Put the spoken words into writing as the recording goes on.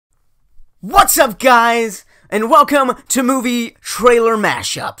What's up, guys, and welcome to movie trailer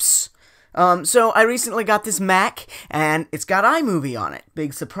mashups. So I recently got this Mac, and it's got iMovie on it.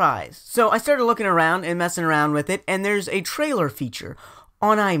 Big surprise. So I started looking around and messing around with it, and there's a trailer feature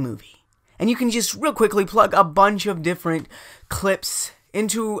on iMovie. And you can just real quickly plug a bunch of different clips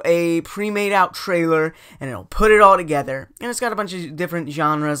into a pre-made out trailer, and it'll put it all together. And it's got a bunch of different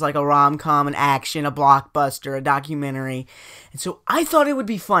genres, like a rom-com, an action, a blockbuster, a documentary. And so I thought it would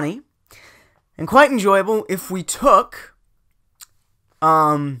be funny and quite enjoyable if we took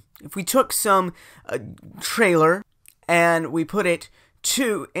some trailer and we put it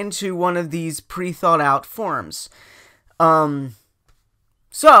into one of these pre-thought out forms. So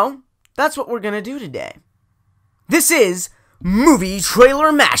that's what we're gonna do today. This is movie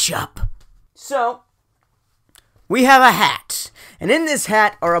trailer mashup. So we have a hat, and in this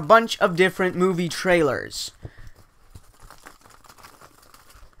hat are a bunch of different movie trailers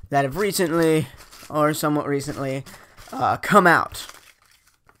that have recently, or somewhat recently, come out.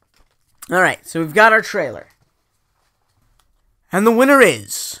 Alright, so we've got our trailer. And the winner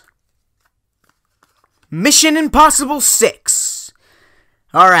is Mission Impossible 6.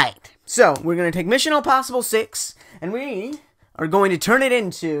 Alright, so we're going to take Mission Impossible 6, and we are going to turn it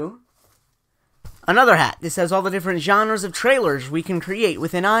into another hat. This has all the different genres of trailers we can create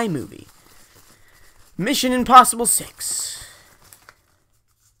within iMovie. Mission Impossible 6.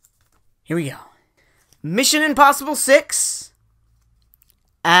 Here we go. Mission Impossible 6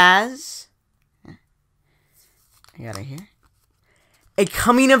 as, I got it here, a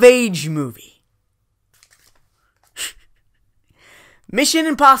coming-of-age movie. Mission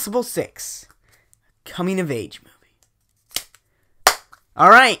Impossible 6, coming-of-age movie.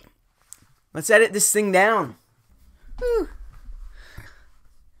 Alright, let's edit this thing down.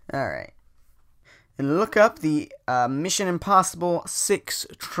 Alright. And look up the Mission Impossible 6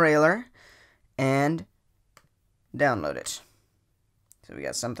 trailer and download it. So we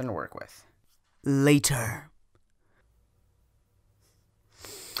got something to work with. Later.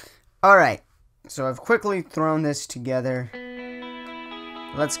 Alright, so I've quickly thrown this together.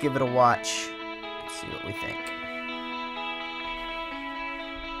 Let's give it a watch. Let's see what we think.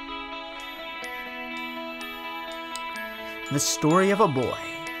 The story of a boy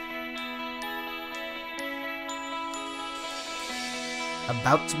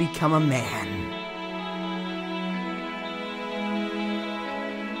about to become a man.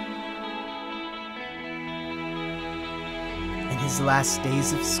 In his last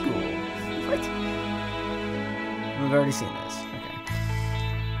days of school. What? We've already seen this. Okay.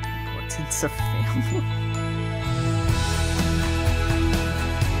 Importance of family.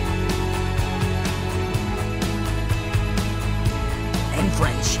 And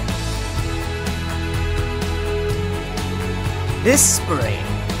friendship. This spring,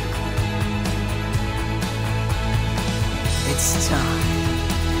 it's time.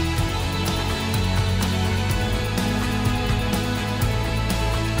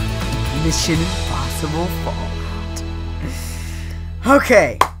 Mission Impossible Fallout.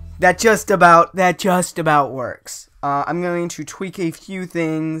 Okay, that just about works. I'm going to tweak a few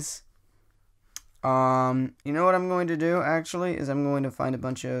things. You know what I'm going to do, actually, is I'm going to find a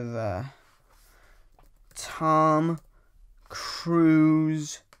bunch of, Tom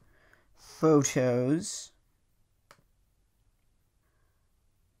Cruise photos.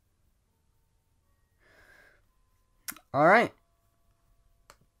 Alright.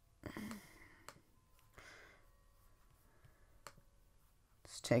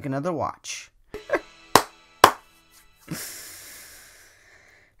 Let's take another watch.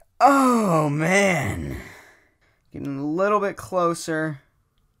 Oh, man. Getting a little bit closer.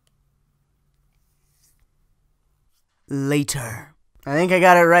 Later. I think I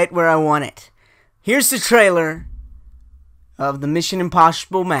got it right where I want it. Here's the trailer of the Mission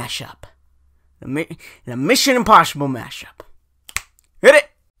Impossible mashup. The Mission Impossible mashup. Hit it!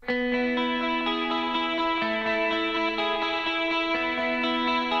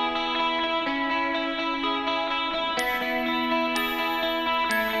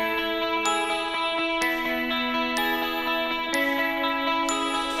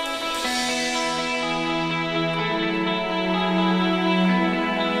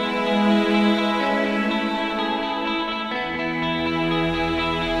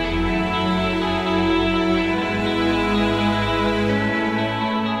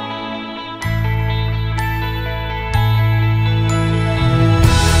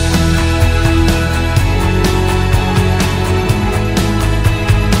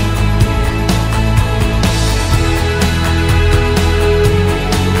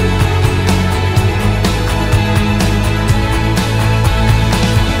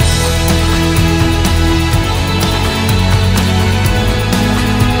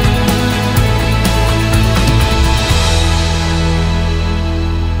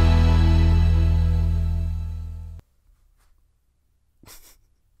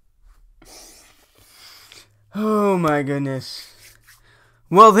 Oh my goodness.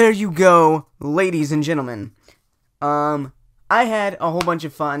 Well, there you go, ladies and gentlemen. I had a whole bunch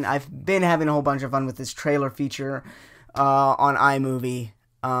of fun. I've been having a whole bunch of fun with this trailer feature on iMovie.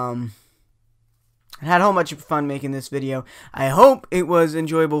 I had a whole bunch of fun making this video. I hope it was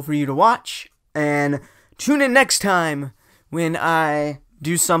enjoyable for you to watch. And tune in next time when I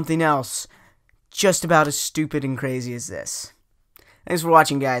do something else just about as stupid and crazy as this. Thanks for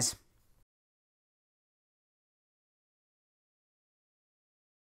watching, guys.